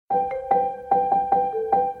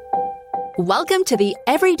Welcome to the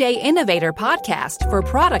Everyday Innovator podcast for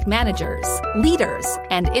product managers, leaders,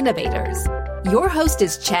 and innovators. Your host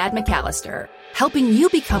is Chad McAllister, helping you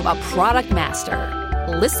become a product master.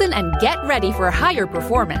 Listen and get ready for higher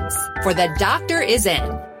performance, for the doctor is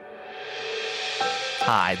in.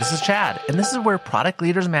 Hi, this is Chad, and this is where product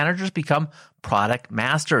leaders and managers become product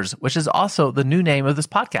masters, which is also the new name of this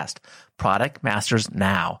podcast, Product Masters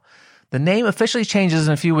Now. The name officially changes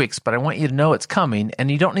in a few weeks, but I want you to know it's coming,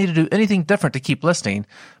 and you don't need to do anything different to keep listening,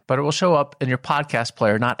 but it will show up in your podcast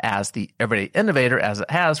player not as the Everyday Innovator, as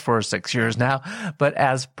it has for 6 years now, but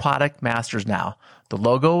as Product Masters Now. The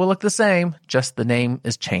logo will look the same, just the name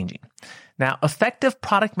is changing. Now, effective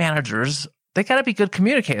product managers, they got to be good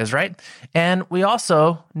communicators, right? And we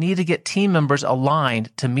also need to get team members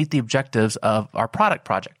aligned to meet the objectives of our product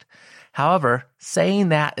project. However, saying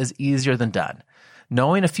that is easier than done.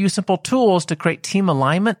 Knowing a few simple tools to create team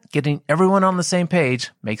alignment, getting everyone on the same page,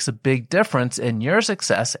 makes a big difference in your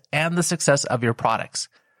success and the success of your products.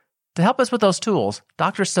 To help us with those tools,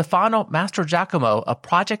 Dr. Stefano Mastrogiacomo, a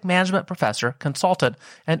project management professor, consultant,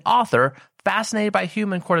 and author, fascinated by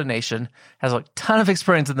human coordination, has a ton of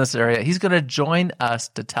experience in this area. He's going to join us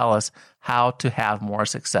to tell us how to have more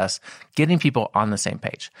success getting people on the same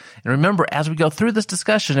page. And remember, as we go through this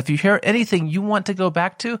discussion, if you hear anything you want to go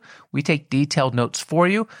back to, we take detailed notes for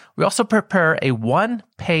you. We also prepare a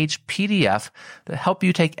one-page PDF to help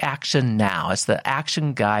you take action now. It's the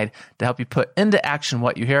action guide to help you put into action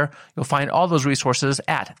what you hear. You'll find all those resources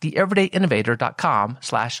at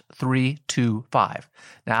theeverydayinnovator.com/325.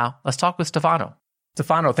 Now, let's talk with Stefano.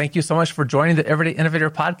 Stefano, thank you so much for joining the Everyday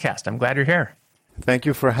Innovator podcast. I'm glad you're here. Thank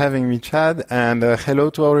you for having me, Chad, and hello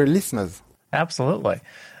to our listeners. Absolutely.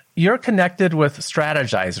 You're connected with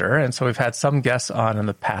Strategizer, and so we've had some guests on in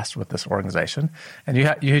the past with this organization, and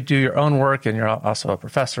you do your own work, and you're also a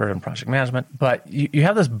professor in project management, but you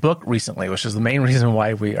have this book recently, which is the main reason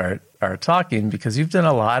why we are talking, because you've done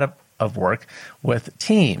a lot of work with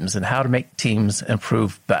teams and how to make teams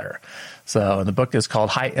improve better. So the book is called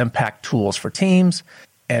High Impact Tools for Teams,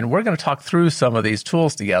 and we're going to talk through some of these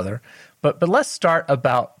tools together. But let's start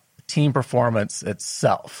about team performance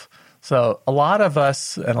itself. So a lot of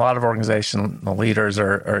us and a lot of organizational leaders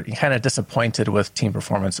are kind of disappointed with team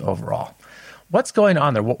performance overall. What's going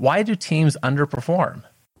on there? Why do teams underperform?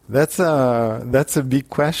 That's a big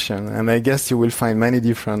question, and I guess you will find many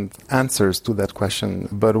different answers to that question.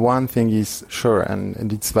 But one thing is sure,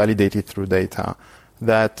 and it's validated through data,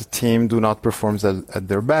 that teams do not perform at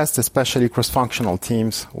their best, especially cross-functional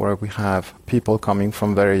teams where we have people coming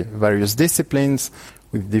from various disciplines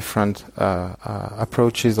with different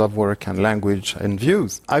approaches of work and language and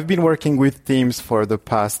views. I've been working with teams for the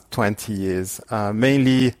past 20 years,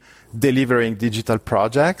 mainly delivering digital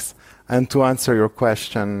projects. And to answer your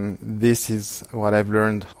question, this is what I've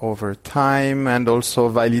learned over time and also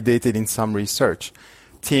validated in some research.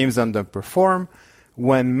 Teams underperform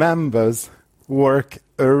when members work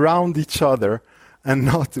around each other and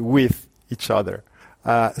not with each other.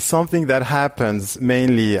 Something that happens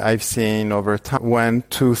mainly, I've seen over time, when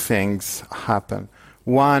two things happen.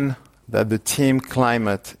 One, that the team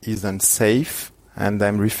climate is unsafe, and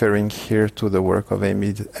I'm referring here to the work of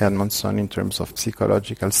Amy Edmondson in terms of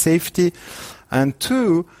psychological safety. And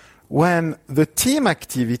two, when the team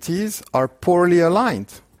activities are poorly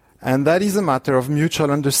aligned. And that is a matter of mutual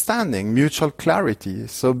understanding, mutual clarity.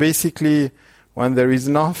 So basically, when there is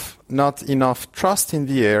not enough trust in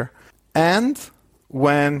the air, and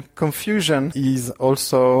when confusion is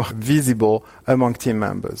also visible among team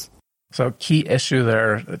members. So key issue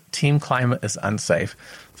there, team climate is unsafe.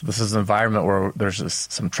 So this is an environment where there's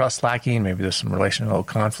just some trust lacking, maybe there's some relational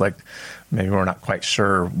conflict, maybe we're not quite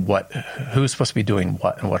sure who's supposed to be doing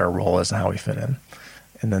what and what our role is and how we fit in.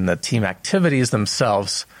 And then the team activities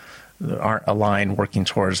themselves aren't aligned working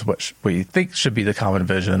towards what we think should be the common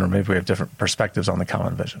vision, or maybe we have different perspectives on the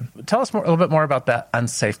common vision. Tell us a little bit more about that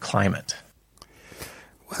unsafe climate.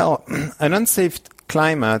 Well, an unsafe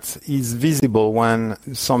climate is visible when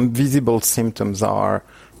some visible symptoms are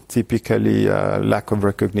typically lack of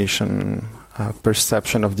recognition,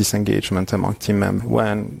 perception of disengagement among team members.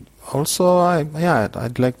 When also,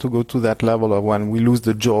 I'd like to go to that level of when we lose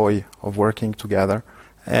the joy of working together.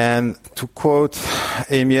 And to quote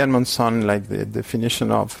Amy Edmondson, like the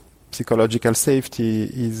definition of psychological safety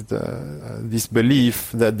is this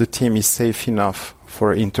belief that the team is safe enough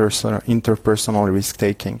for interpersonal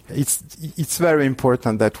risk-taking. It's very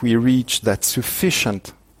important that we reach that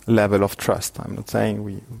sufficient level of trust. I'm not saying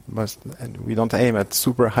we don't aim at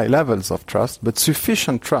super high levels of trust, but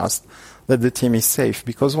sufficient trust that the team is safe.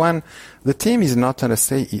 Because when the team is not a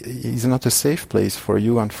safe place for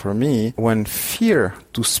you and for me, when fear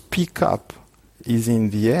to speak up is in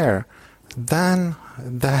the air, then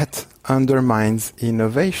that undermines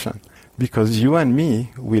innovation, because you and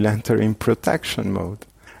me will enter in protection mode.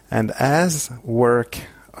 And as work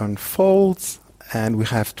unfolds and we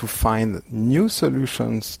have to find new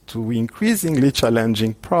solutions to increasingly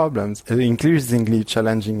challenging problems,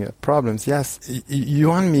 yes,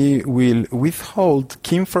 you and me will withhold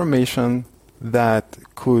key information that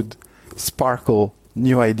could sparkle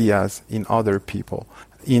new ideas in other people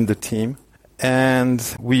in the team.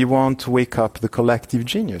 And we won't wake up the collective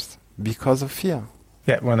genius because of fear.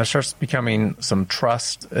 Yeah, when there starts becoming some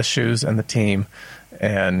trust issues in the team,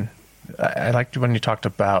 and I liked when you talked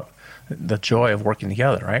about the joy of working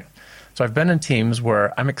together, right? So I've been in teams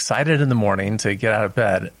where I'm excited in the morning to get out of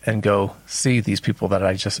bed and go see these people that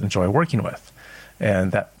I just enjoy working with.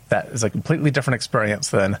 And that is a completely different experience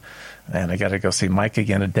than, and I got to go see Mike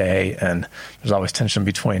again a day, and there's always tension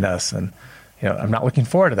between us. And, I'm not looking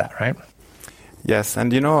forward to that, right? Yes,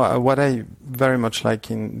 and what I very much like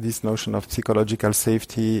in this notion of psychological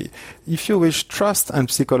safety, if you wish, trust and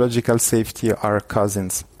psychological safety are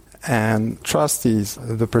cousins. And trust is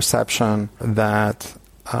the perception that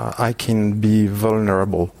I can be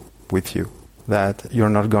vulnerable with you, that you're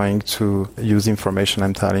not going to use information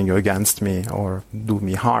I'm telling you against me or do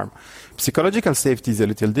me harm. Psychological safety is a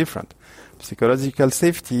little different. Psychological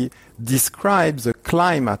safety describes a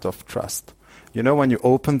climate of trust. When you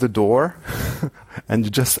open the door and you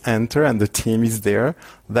just enter and the team is there,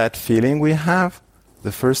 that feeling we have,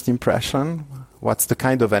 the first impression, what's the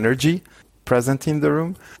kind of energy present in the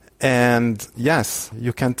room? And yes,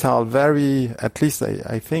 you can tell at least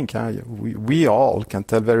I think we all can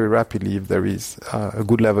tell very rapidly if there is a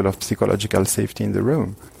good level of psychological safety in the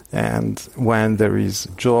room. And when there is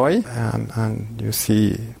joy and you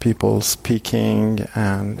see people speaking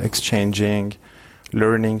and exchanging,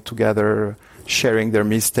 learning together, sharing their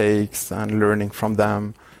mistakes and learning from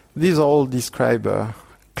them. These all describe a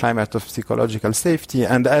climate of psychological safety.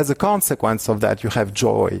 And as a consequence of that, you have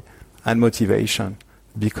joy and motivation,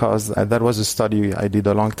 because that was a study I did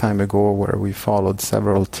a long time ago where we followed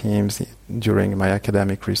several teams during my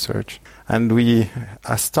academic research. And we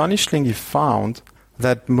astonishingly found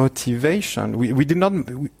that motivation, we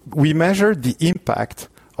measured the impact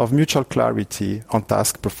of mutual clarity on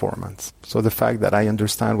task performance. So the fact that I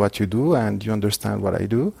understand what you do and you understand what I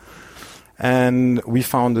do. And we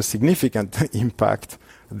found a significant impact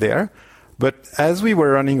there. But as we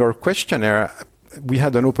were running our questionnaire, we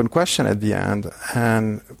had an open question at the end,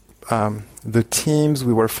 and the teams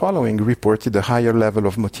we were following reported a higher level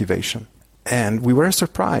of motivation. And we were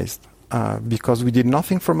surprised because we did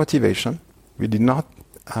nothing for motivation. We did not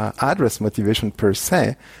address motivation per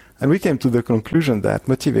se. And we came to the conclusion that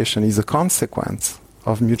motivation is a consequence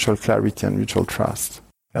of mutual clarity and mutual trust.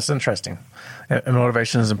 That's interesting. And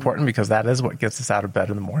motivation is important because that is what gets us out of bed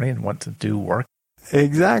in the morning and want to do work.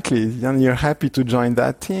 Exactly. And you're happy to join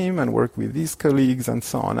that team and work with these colleagues and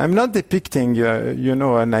so on. I'm not depicting,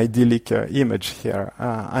 an idyllic image here.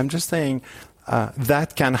 I'm just saying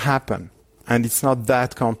that can happen. And it's not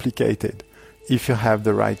that complicated if you have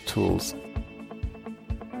the right tools.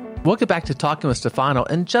 We'll get back to talking with Stefano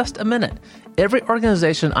in just a minute. Every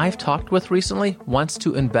organization I've talked with recently wants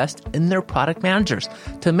to invest in their product managers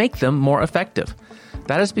to make them more effective.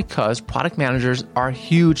 That is because product managers are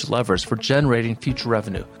huge levers for generating future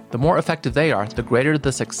revenue. The more effective they are, the greater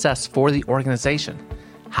the success for the organization.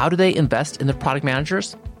 How do they invest in the product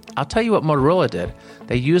managers? I'll tell you what Motorola did.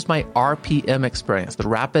 They used my RPM experience, the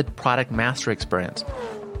Rapid Product Mastery experience.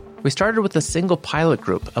 We started with a single pilot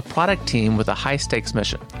group, a product team with a high-stakes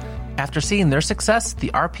mission. After seeing their success, the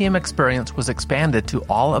RPM experience was expanded to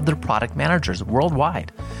all of their product managers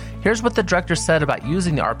worldwide. Here's what the director said about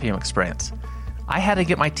using the RPM experience. I had to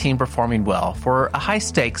get my team performing well for a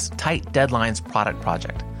high-stakes, tight deadlines product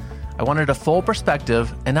project. I wanted a full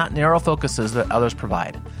perspective and not narrow focuses that others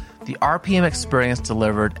provide. The RPM experience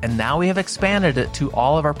delivered, and now we have expanded it to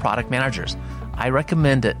all of our product managers. I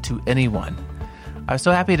recommend it to anyone. I was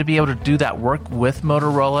so happy to be able to do that work with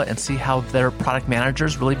Motorola and see how their product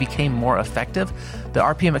managers really became more effective. The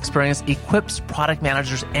RPM experience equips product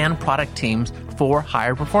managers and product teams for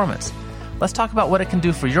higher performance. Let's talk about what it can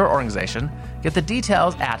do for your organization. Get the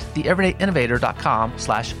details at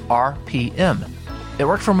theeverydayinnovator.com/RPM. It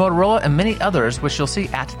worked for Motorola and many others, which you'll see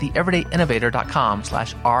at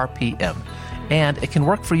theeverydayinnovator.com/RPM. And it can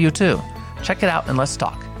work for you too. Check it out and let's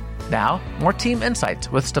talk. Now, more team insights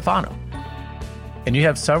with Stefano. And you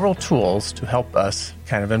have several tools to help us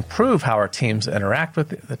kind of improve how our teams interact with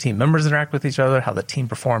the team members interact with each other, how the team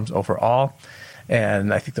performs overall.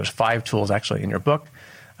 And I think there's 5 tools actually in your book.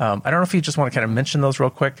 I don't know if you just want to kind of mention those real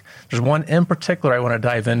quick. There's one in particular I want to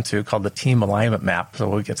dive into called the team alignment map. So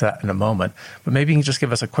we'll get to that in a moment. But maybe you can just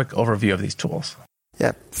give us a quick overview of these tools.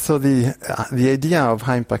 Yeah. So the idea of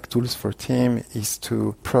high impact tools for team is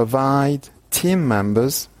to provide team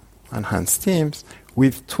members and hence teams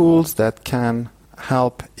with tools that can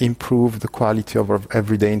help improve the quality of our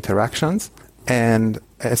everyday interactions, and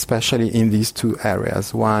especially in these 2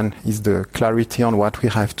 areas. One is the clarity on what we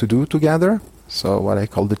have to do together. So what I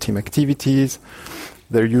call the team activities.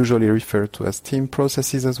 They're usually referred to as team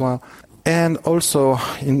processes as well. And also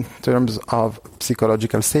in terms of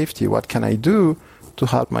psychological safety, what can I do to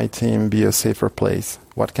help my team be a safer place?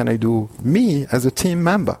 What can I do, me, as a team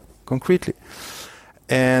member, concretely?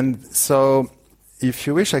 And so, if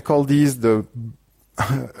you wish, I call these the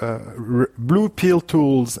blue pill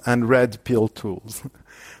tools and red pill tools.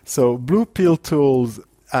 So blue pill tools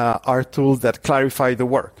are tools that clarify the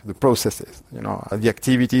work, the processes, the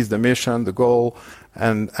activities, the mission, the goal,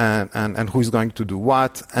 and who's going to do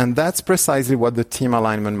what. And that's precisely what the team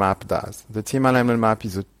alignment map does. The team alignment map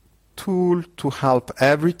is a tool to help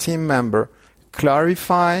every team member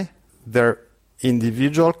clarify their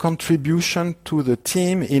individual contribution to the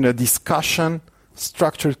team in a discussion,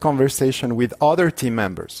 structured conversation with other team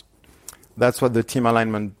members. That's what the team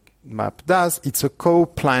alignment map does. It's a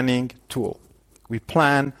co-planning tool. We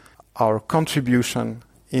plan our contribution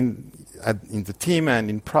in the team and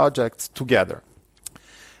in projects together.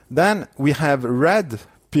 Then we have red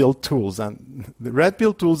pill tools, and the red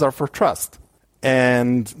pill tools are for trust.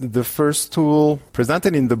 And the first tool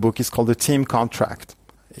presented in the book is called the team contract.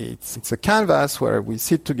 It's a canvas where we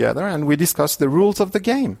sit together and we discuss the rules of the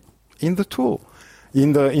game in the tool.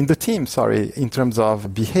 In the team, in terms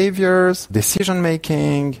of behaviors, decision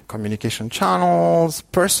making, communication channels,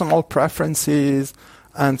 personal preferences,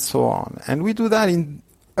 and so on. And we do that in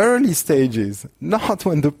early stages, not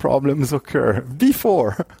when the problems occur,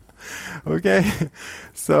 before. Okay?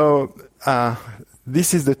 So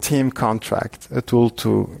this is the team contract, a tool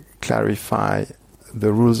to clarify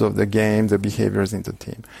the rules of the game, the behaviors in the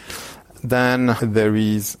team. Then there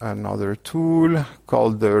is another tool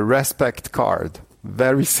called the respect card.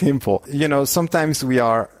 Very simple. Sometimes we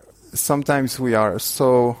are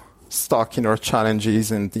so stuck in our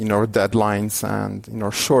challenges and in our deadlines and in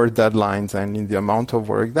our short deadlines and in the amount of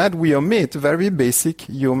work that we omit very basic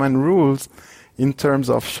human rules in terms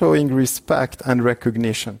of showing respect and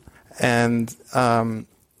recognition. And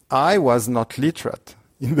I was not literate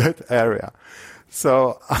in that area.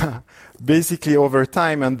 So basically over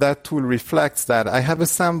time, and that tool reflects that, I have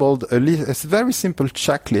assembled a very simple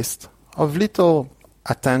checklist of little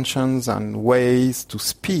attentions and ways to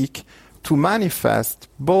speak to manifest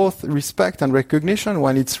both respect and recognition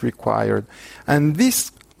when it's required. And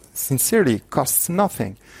this sincerely costs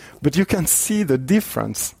nothing, but you can see the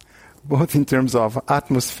difference both in terms of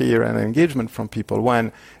atmosphere and engagement from people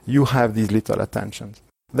when you have these little attentions.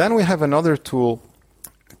 Then we have another tool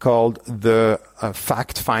called the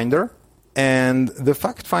Fact Finder. And the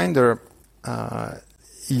Fact Finder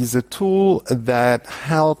is a tool that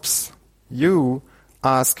helps you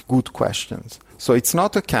ask good questions. So it's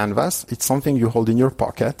not a canvas, it's something you hold in your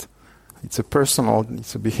pocket. It's a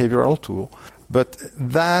behavioral tool. But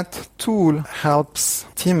that tool helps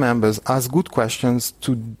team members ask good questions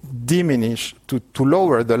to to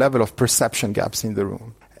lower the level of perception gaps in the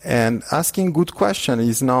room. And asking good questions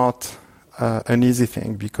is not an easy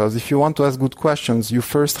thing, because if you want to ask good questions, you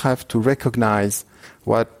first have to recognize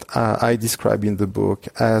what I describe in the book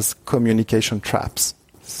as communication traps.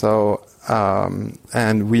 So,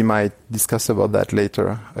 and we might discuss about that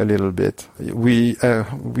later a little bit. We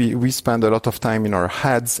spend a lot of time in our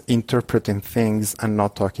heads interpreting things and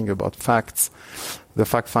not talking about facts. The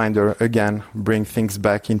Fact Finder, again, brings things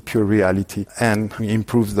back in pure reality and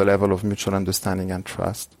improves the level of mutual understanding and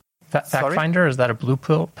trust. Fact Finder, is that a blue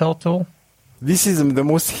pill tool? This is the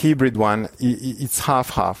most hybrid one. It's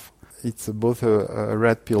half-half. It's both a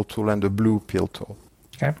red pill tool and a blue pill tool.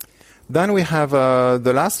 Okay. Then we have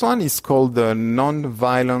the last one is called the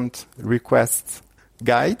Nonviolent Requests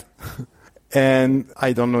Guide. And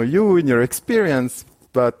I don't know you in your experience,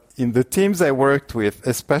 but in the teams I worked with,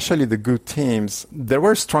 especially the good teams, there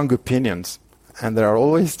were strong opinions. And there are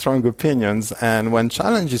always strong opinions. And when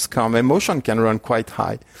challenges come, emotion can run quite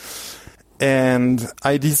high. And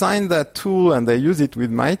I designed that tool and I use it with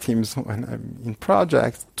my teams when I'm in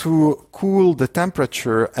projects to cool the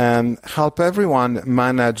temperature and help everyone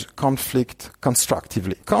manage conflict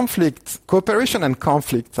constructively. Cooperation and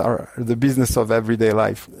conflict are the business of everyday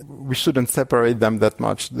life. We shouldn't separate them that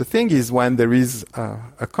much. The thing is, when there is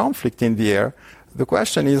a conflict in the air, the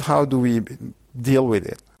question is, how do we deal with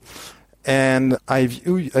it? And I've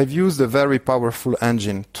used a very powerful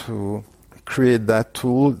engine to create that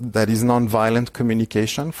tool that is nonviolent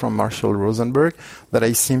communication from Marshall Rosenberg that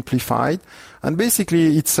I simplified. And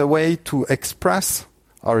basically, it's a way to express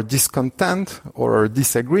our discontent or our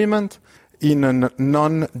disagreement in a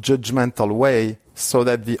non-judgmental way so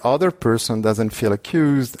that the other person doesn't feel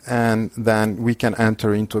accused, and then we can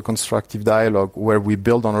enter into a constructive dialogue where we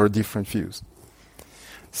build on our different views.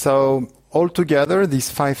 So altogether, these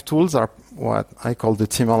 5 tools are what I call the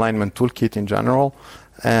team alignment toolkit in general,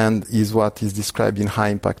 and is what is described in high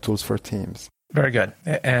impact tools for teams. Very good.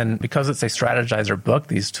 And because it's a strategizer book,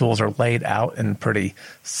 these tools are laid out in pretty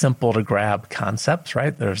simple to grab concepts,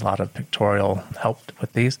 right? There's a lot of pictorial help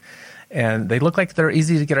with these. And they look like they're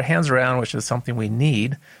easy to get our hands around, which is something we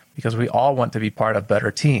need because we all want to be part of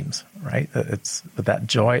better teams, right? It's that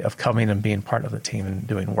joy of coming and being part of the team and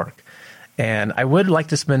doing work. And I would like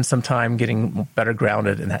to spend some time getting better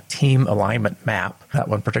grounded in that team alignment map. That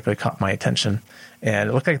one particularly caught my attention. And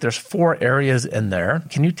it looked like there's 4 areas in there.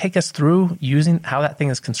 Can you take us through using how that thing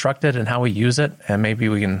is constructed and how we use it? And maybe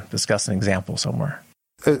we can discuss an example somewhere.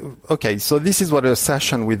 Okay, so this is what a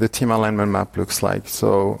session with the team alignment map looks like.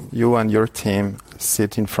 So you and your team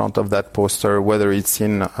sit in front of that poster, whether it's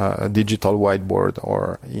in a digital whiteboard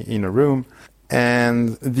or in a room.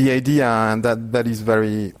 And the idea, and that is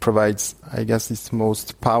provides, I guess, its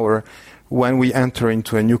most power when we enter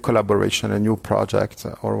into a new collaboration, a new project,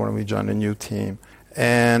 or when we join a new team.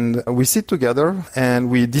 And we sit together and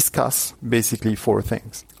we discuss basically 4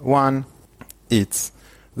 things. 1, it's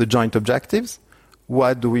the joint objectives.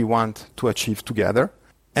 What do we want to achieve together?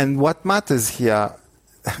 And what matters here,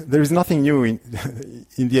 there is nothing new in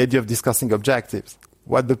the idea of discussing objectives.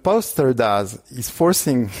 What the poster does is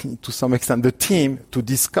forcing, to some extent, the team to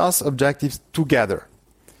discuss objectives together.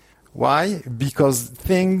 Why? Because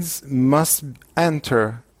things must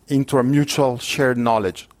enter into a mutual shared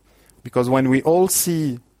knowledge. Because when we all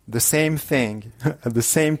see the same thing at the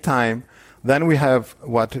same time, then we have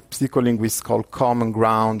what psycholinguists call common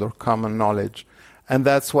ground or common knowledge. And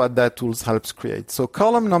that's what that tool helps create. So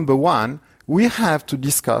column number 1, we have to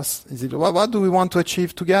discuss, what do we want to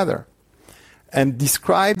achieve together? And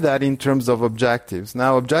describe that in terms of objectives.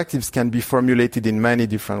 Now, objectives can be formulated in many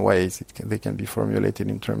different ways. They can be formulated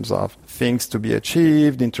in terms of things to be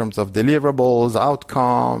achieved, in terms of deliverables,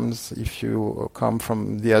 outcomes. If you come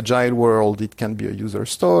from the agile world, it can be a user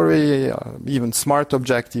story, even SMART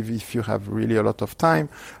objective if you have really a lot of time.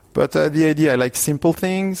 But the idea, I like simple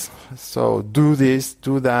things. So do this,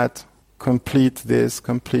 do that, complete this,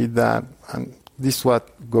 complete that. And this is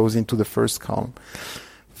what goes into the first column.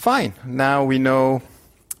 Fine. Now we know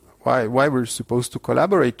why we're supposed to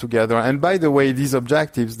collaborate together. And by the way, these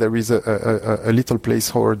objectives, there is a little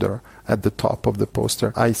placeholder at the top of the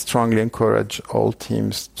poster. I strongly encourage all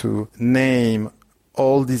teams to name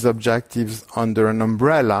all these objectives under an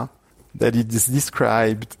umbrella that it is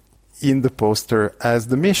described in the poster as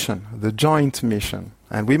the mission, the joint mission.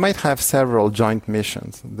 And we might have several joint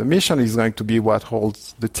missions. The mission is going to be what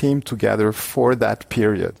holds the team together for that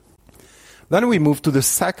period. Then we move to the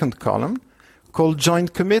second column called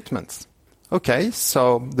joint commitments. Okay,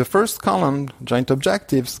 so the first column, joint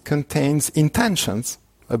objectives, contains intentions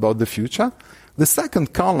about the future. The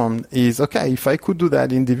second column is, okay, if I could do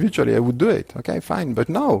that individually, I would do it. Okay, fine. But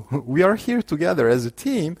no, we are here together as a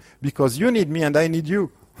team because you need me and I need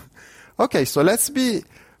you. Okay, so let's be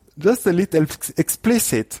just a little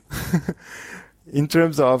explicit in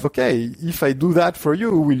terms of, okay, if I do that for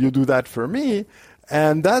you, will you do that for me?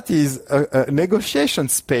 And that is a negotiation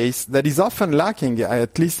space that is often lacking,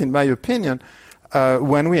 at least in my opinion,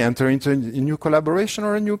 when we enter into a new collaboration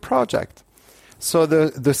or a new project. So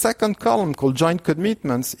the second column called joint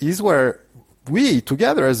commitments is where we,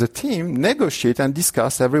 together as a team, negotiate and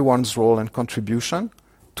discuss everyone's role and contribution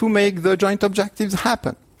to make the joint objectives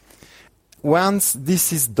happen. Once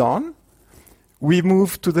this is done, we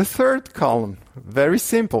move to the third column. Very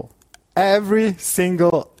simple. Every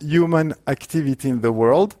single human activity in the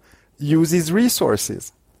world uses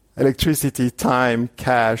resources. Electricity, time,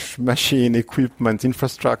 cash, machine, equipment,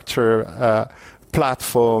 infrastructure,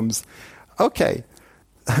 platforms. Okay.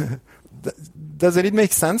 Doesn't it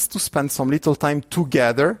make sense to spend some little time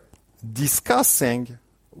together discussing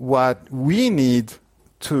what we need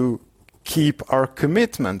to keep our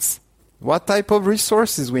commitments What type of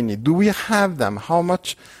resources we need? Do we have them? How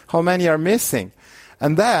many are missing?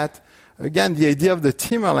 And that, again, the idea of the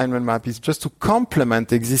team alignment map is just to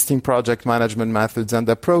complement existing project management methods and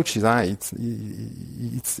approaches. It's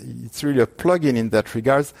really a plugin in that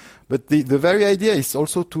regards. But the very idea is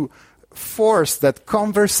also to force that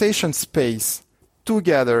conversation space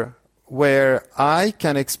together where I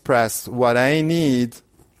can express what I need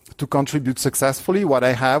to contribute successfully, what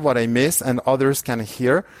I have, what I miss, and others can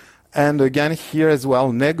hear. And again, here as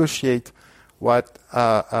well, negotiate what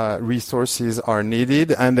resources are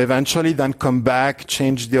needed, and eventually then come back,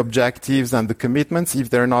 change the objectives and the commitments if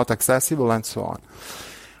they're not accessible, and so on.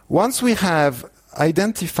 Once we have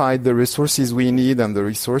identified the resources we need and the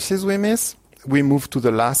resources we miss, we move to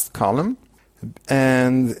the last column.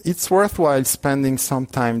 And it's worthwhile spending some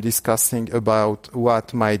time discussing about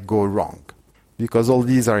what might go wrong, because all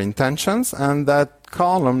these are intentions, and that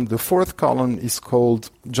column, the fourth column, is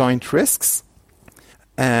called joint risks.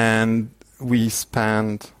 And we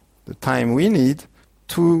spend the time we need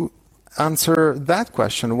to answer that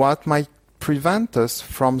question. What might prevent us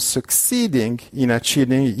from succeeding in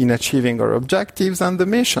achieving our objectives and the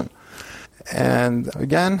mission? And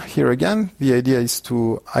again, the idea is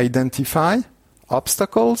to identify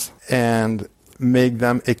obstacles and make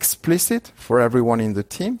them explicit for everyone in the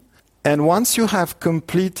team. And once you have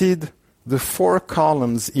completed the 4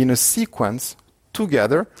 columns in a sequence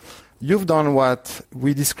together, you've done what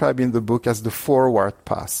we describe in the book as the forward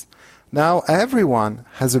pass. Now everyone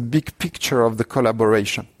has a big picture of the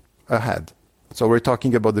collaboration ahead. So we're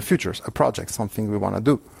talking about the future, a project, something we want to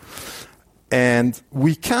do. And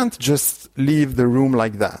we can't just leave the room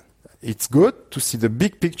like that. It's good to see the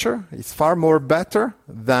big picture. It's far more better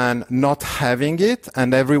than not having it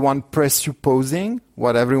and everyone presupposing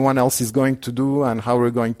what everyone else is going to do and how we're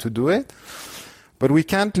going to do it. But we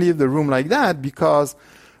can't leave the room like that because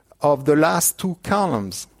of the last 2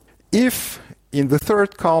 columns. If in the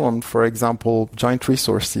 3rd column, for example, joint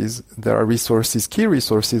resources, there are resources, key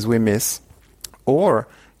resources we miss, or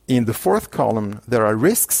in the 4th column, there are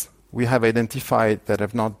risks we have identified that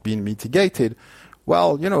have not been mitigated,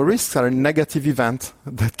 well, risks are a negative event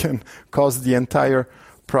that can cause the entire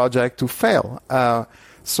project to fail.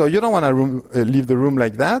 So you don't want to leave the room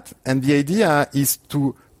like that. And the idea is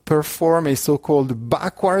to perform a so-called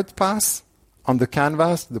backward pass on the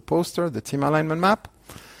canvas, the poster, the team alignment map,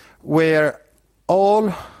 where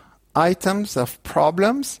all items of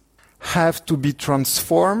problems have to be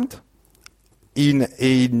transformed in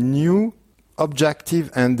a new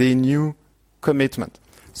objective and a new commitment.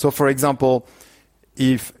 So, for example,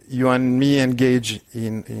 if you and me engage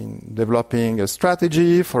in developing a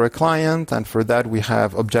strategy for a client, and for that we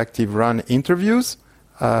have objective run interviews,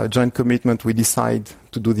 joint commitment, we decide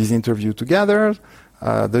to do this interview together.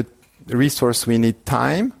 The resource, we need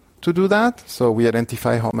time to do that. So we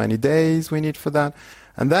identify how many days we need for that.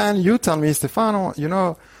 And then you tell me, Stefano,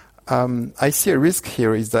 I see a risk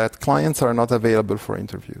here is that clients are not available for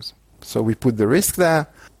interviews. So we put the risk there,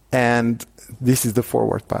 and this is the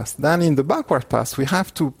forward pass. Then in the backward pass, we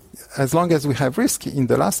have to, as long as we have risk in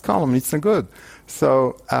the last column, it's not good.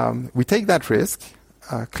 So we take that risk.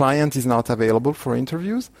 Client is not available for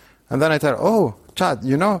interviews. And then I tell, Chad,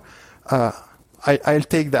 I'll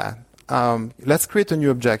take that. Let's create a new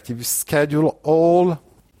objective. Schedule all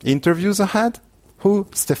interviews ahead. Who?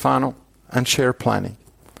 Stefano. And share planning.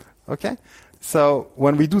 Okay? So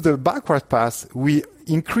when we do the backward pass, we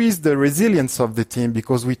increase the resilience of the team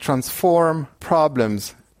because we transform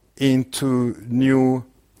problems into new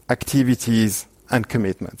activities and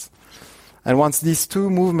commitments. And once these 2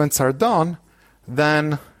 movements are done,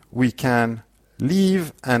 then we can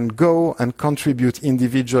leave and go and contribute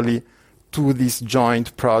individually to this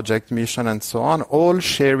joint project mission and so on, all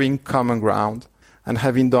sharing common ground and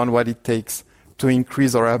having done what it takes to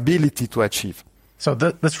increase our ability to achieve. So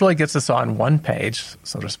this really gets us on one page,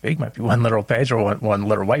 so to speak, might be one literal page or one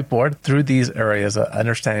literal whiteboard, through these areas of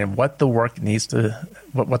understanding what the work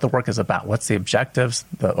what the work is about, what's the objectives,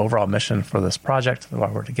 the overall mission for this project,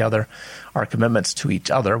 why we're together, our commitments to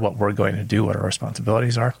each other, what we're going to do, what our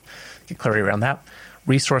responsibilities are, get clarity around that,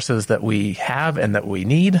 resources that we have and that we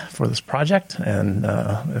need for this project, and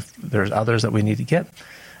if there's others that we need to get,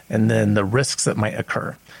 and then the risks that might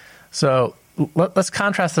occur. So let's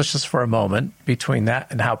contrast this just for a moment between that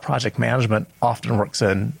and how project management often works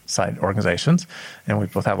inside organizations. And we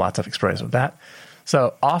both have lots of experience with that.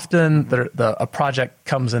 So often a project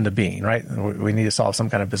comes into being, right? We need to solve some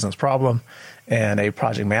kind of business problem, and a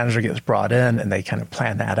project manager gets brought in and they kind of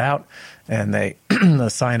plan that out, and they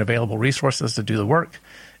assign available resources to do the work.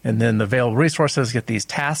 And then the available resources get these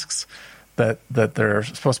tasks that they're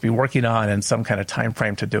supposed to be working on in some kind of time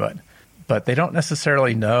frame to do it. but they don't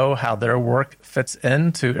necessarily know how their work fits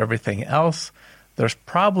into everything else. There's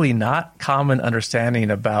probably not common understanding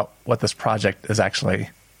about what this project is actually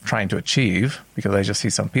trying to achieve because they just see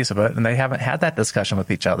some piece of it, and they haven't had that discussion with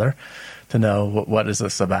each other to know what is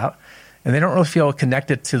this about. And they don't really feel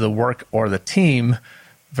connected to the work or the team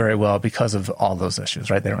very well because of all those issues,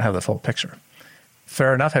 right? They don't have the full picture.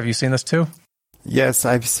 Fair enough. Have you seen this too? Yes,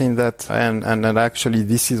 I've seen that. And actually,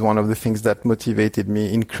 this is one of the things that motivated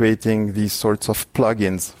me in creating these sorts of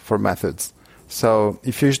plugins for methods. So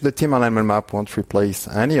if you use the team alignment map won't replace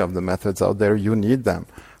any of the methods out there, you need them.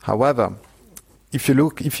 However, if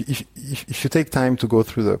you take time to go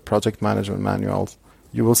through the project management manuals,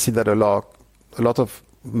 you will see that a lot of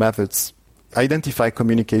methods identify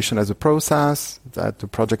communication as a process, that the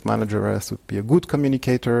project manager has to be a good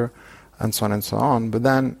communicator, and so on and so on. But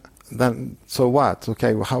then so what?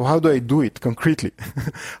 Okay, how do I do it concretely?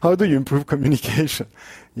 How do you improve communication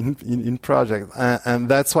in project? And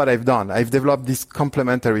that's what I've done. I've developed these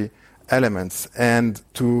complementary elements. And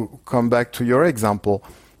to come back to your example,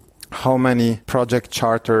 how many project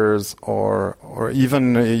charters or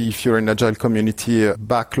even if you're in agile community,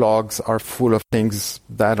 backlogs are full of things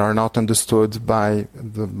that are not understood by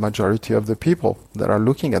the majority of the people that are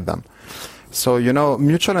looking at them. So,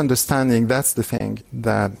 mutual understanding, that's the thing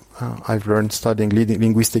that I've learned studying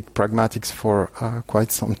linguistic pragmatics for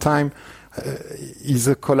quite some time, is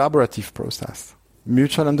a collaborative process.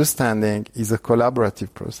 Mutual understanding is a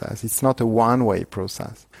collaborative process. It's not a one-way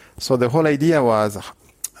process. So the whole idea was,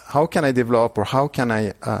 how can I develop or how can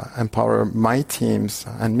I empower my teams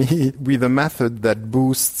and me with a method that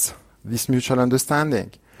boosts this mutual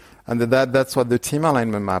understanding? And that's what the team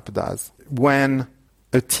alignment map does. When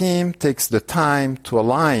a team takes the time to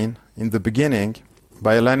align in the beginning,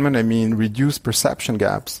 by alignment I mean reduce perception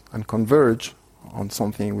gaps and converge on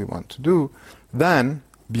something we want to do, then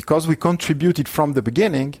because we contributed from the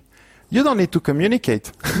beginning, you don't need to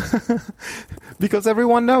communicate because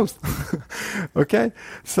everyone knows. Okay?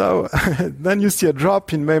 So then you see a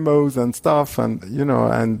drop in memos and stuff and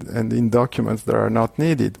in documents that are not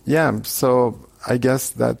needed. Yeah, so I guess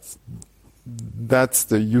that's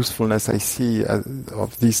the usefulness I see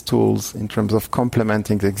of these tools in terms of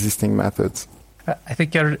complementing the existing methods. I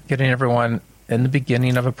think getting everyone in the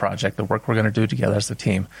beginning of a project, the work we're going to do together as a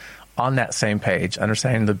team, on that same page,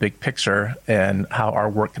 understanding the big picture and how our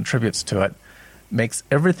work contributes to it, makes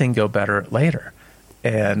everything go better later.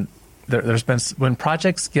 And there's been, when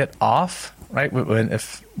projects get off, right,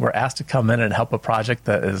 if we're asked to come in and help a project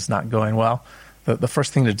that is not going well, the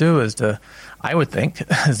first thing to do is I would think,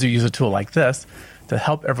 is to use a tool like this to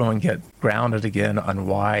help everyone get grounded again on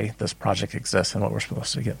why this project exists and what we're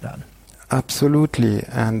supposed to get done. Absolutely.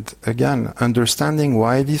 And again, understanding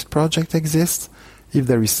why this project exists. If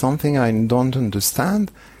there is something I don't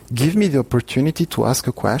understand, give me the opportunity to ask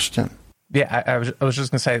a question. Yeah, I was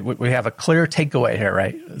just going to say, we have a clear takeaway here,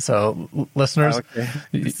 right? So listeners, okay.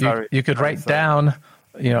 you could write down,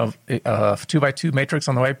 a 2x2 matrix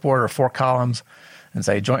on the whiteboard or 4 columns and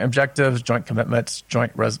say joint objectives, joint commitments,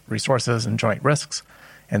 joint resources, and joint risks,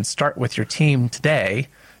 and start with your team today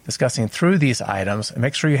discussing through these items and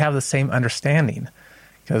make sure you have the same understanding.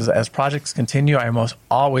 Because as projects continue, I almost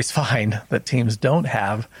always find that teams don't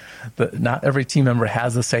have, not every team member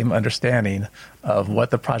has the same understanding of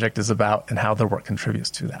what the project is about and how their work contributes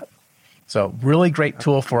to that. So really great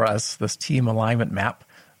tool for us, this team alignment map.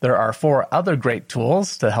 There are 4 other great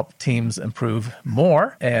tools to help teams improve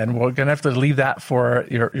more, and we're going to have to leave that for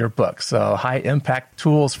your book. So high impact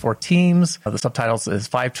tools for teams. The subtitles is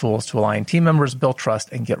 5 tools to align team members, build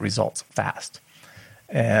trust, and get results fast.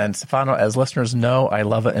 And Stefano, as listeners know, I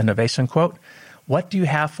love an innovation quote. What do you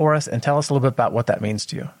have for us? And tell us a little bit about what that means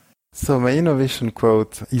to you. So my innovation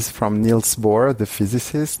quote is from Niels Bohr, the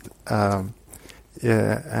physicist,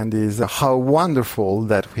 and is how wonderful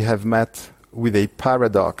that we have met with a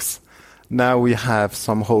paradox. Now we have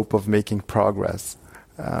some hope of making progress.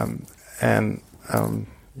 If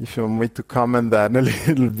you want me to comment that a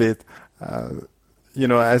little bit,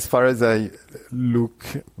 as far as I look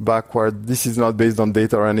backward, this is not based on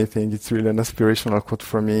data or anything. It's really an aspirational quote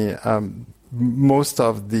for me. Most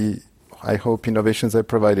of the, I hope, innovations I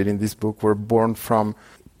provided in this book were born from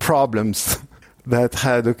problems that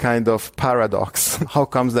had a kind of paradox. How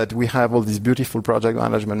comes that we have all these beautiful project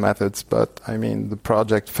management methods, but the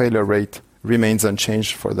project failure rate remained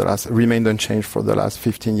unchanged for the last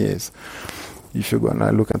 15 years, if you're going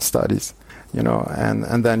to look at studies.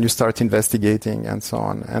 And then you start investigating and so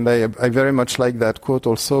on. And I very much like that quote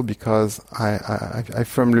also because I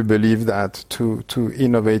firmly believe that to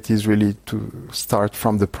innovate is really to start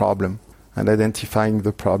from the problem and identifying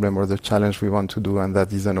the problem or the challenge we want to do, and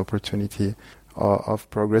that is an opportunity of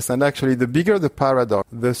progress. And actually, the bigger the paradox,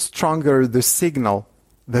 the stronger the signal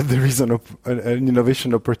that there is an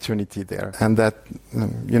innovation opportunity there. And that,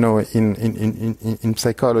 in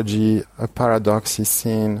psychology, a paradox is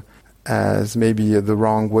seen as maybe the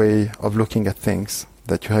wrong way of looking at things,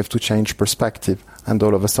 that you have to change perspective, and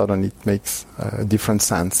all of a sudden it makes a different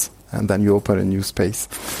sense, and then you open a new space.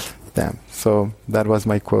 Damn. So that was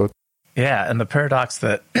my quote. Yeah, and the paradox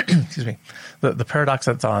that, excuse me, the paradox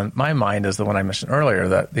that's on my mind is the one I mentioned earlier,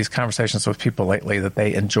 that these conversations with people lately, that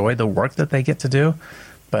they enjoy the work that they get to do,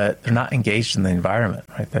 but they're not engaged in the environment,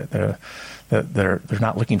 right? They're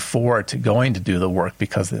not looking forward to going to do the work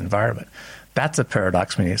because of the environment. That's a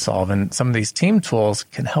paradox we need to solve, and some of these team tools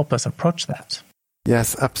can help us approach that.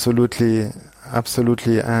 Yes, absolutely.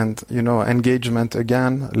 And, engagement,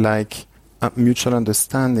 again, like mutual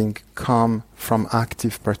understanding, come from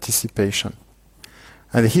active participation.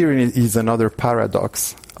 And here is another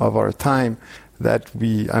paradox of our time, that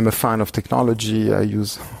I'm a fan of technology. I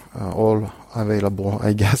use all available,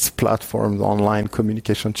 platforms, online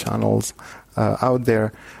communication channels out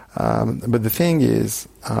there. But the thing is,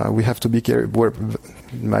 we have to be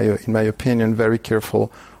in my opinion, very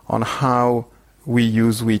careful on how we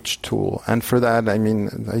use which tool. And for that,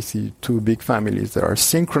 I see two big families. There are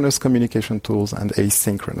synchronous communication tools and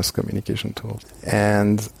asynchronous communication tools.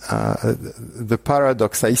 And the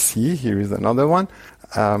paradox I see, here is another one,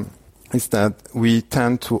 is that we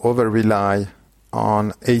tend to over-rely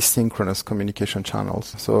on asynchronous communication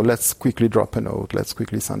channels. So let's quickly drop a note, let's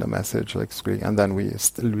quickly send a message, and then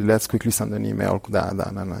let's quickly send an email,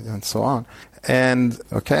 and so on. And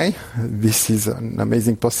okay, this is an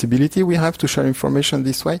amazing possibility we have to share information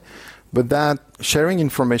this way, but that sharing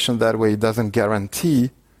information that way doesn't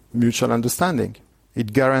guarantee mutual understanding.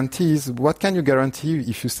 It guarantees, what can you guarantee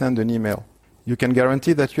if you send an email? You can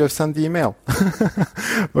guarantee that you have sent the email.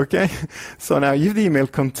 Okay? So now if the email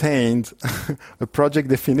contained a project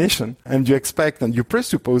definition, and you expect and you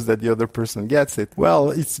presuppose that the other person gets it,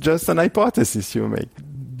 well, it's just an hypothesis you make.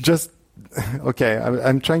 Okay,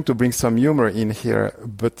 I'm trying to bring some humor in here,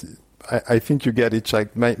 but I think you get it.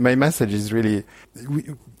 Like my message is really,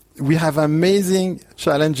 we have amazing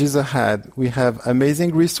challenges ahead. We have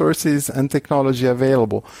amazing resources and technology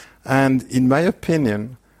available. And in my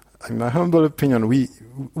humble opinion, we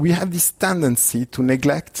have this tendency to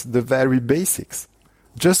neglect the very basics.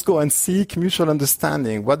 Just go and seek mutual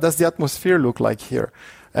understanding. What does the atmosphere look like here?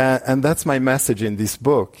 And that's my message in this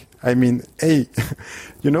book. Hey,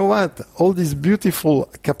 you know what? All these beautiful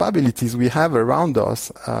capabilities we have around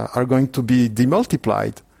us are going to be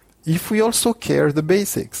demultiplied if we also care the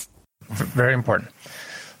basics. Very important.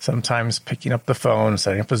 Sometimes picking up the phone,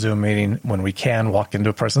 setting up a Zoom meeting when we can, walk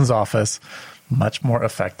into a person's office, much more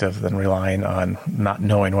effective than relying on not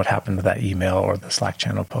knowing what happened to that email or the Slack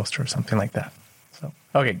channel post or something like that. So,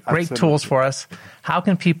 okay, great Absolutely. Tools for us. How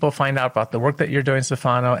can people find out about the work that you're doing,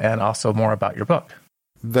 Stefano, and also more about your book?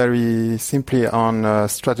 Very simply on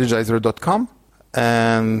strategizer.com.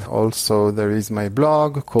 And also there is my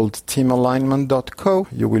blog called teamalignment.co.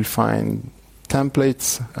 You will find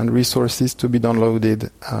templates and resources to be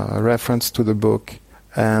downloaded, reference to the book,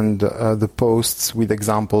 and the posts with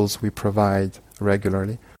examples we provide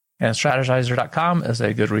regularly. And strategizer.com is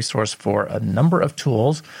a good resource for a number of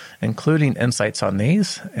tools, including insights on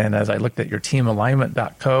these. And as I looked at your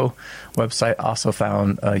teamalignment.co website, also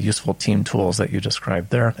found useful team tools that you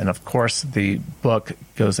described there. And of course, the book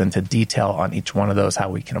goes into detail on each one of those, how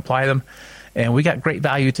we can apply them. And we got great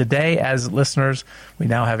value today as listeners. We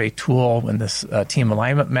now have a tool in this team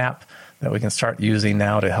alignment map that we can start using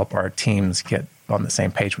now to help our teams get on the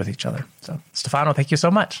same page with each other. So, Stefano, thank you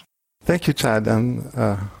so much. Thank you, Chad, and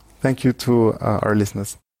thank you to our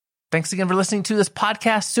listeners. Thanks again for listening to this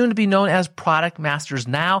podcast, soon to be known as Product Masters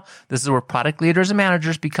Now. This is where product leaders and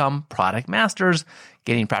managers become product masters,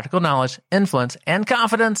 gaining practical knowledge, influence, and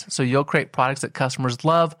confidence so you'll create products that customers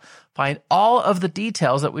love. Find all of the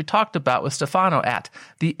details that we talked about with Stefano at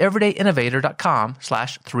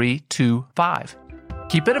theeverydayinnovator.com/325.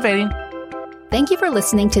 Keep innovating. Thank you for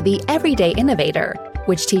listening to The Everyday Innovator,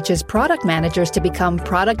 which teaches product managers to become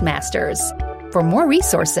product masters. For more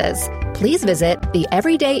resources, please visit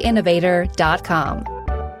theeverydayinnovator.com.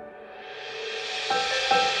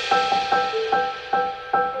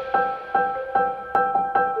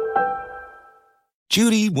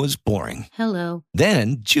 Judy was boring. Hello.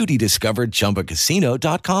 Then Judy discovered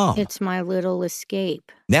ChumbaCasino.com. It's my little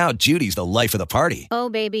escape. Now Judy's the life of the party. Oh,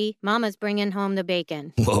 baby, mama's bringing home the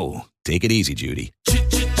bacon. Whoa, take it easy, Judy.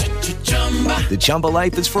 The Chumba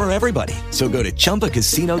life is for everybody. So go to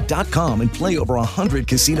ChumbaCasino.com and play over 100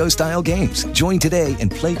 casino-style games. Join today and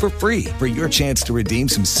play for free for your chance to redeem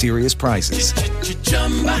some serious prizes.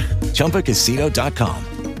 ChumbaCasino.com.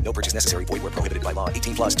 No purchase necessary. Void where prohibited by law.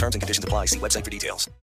 18 plus terms and conditions apply. See website for details.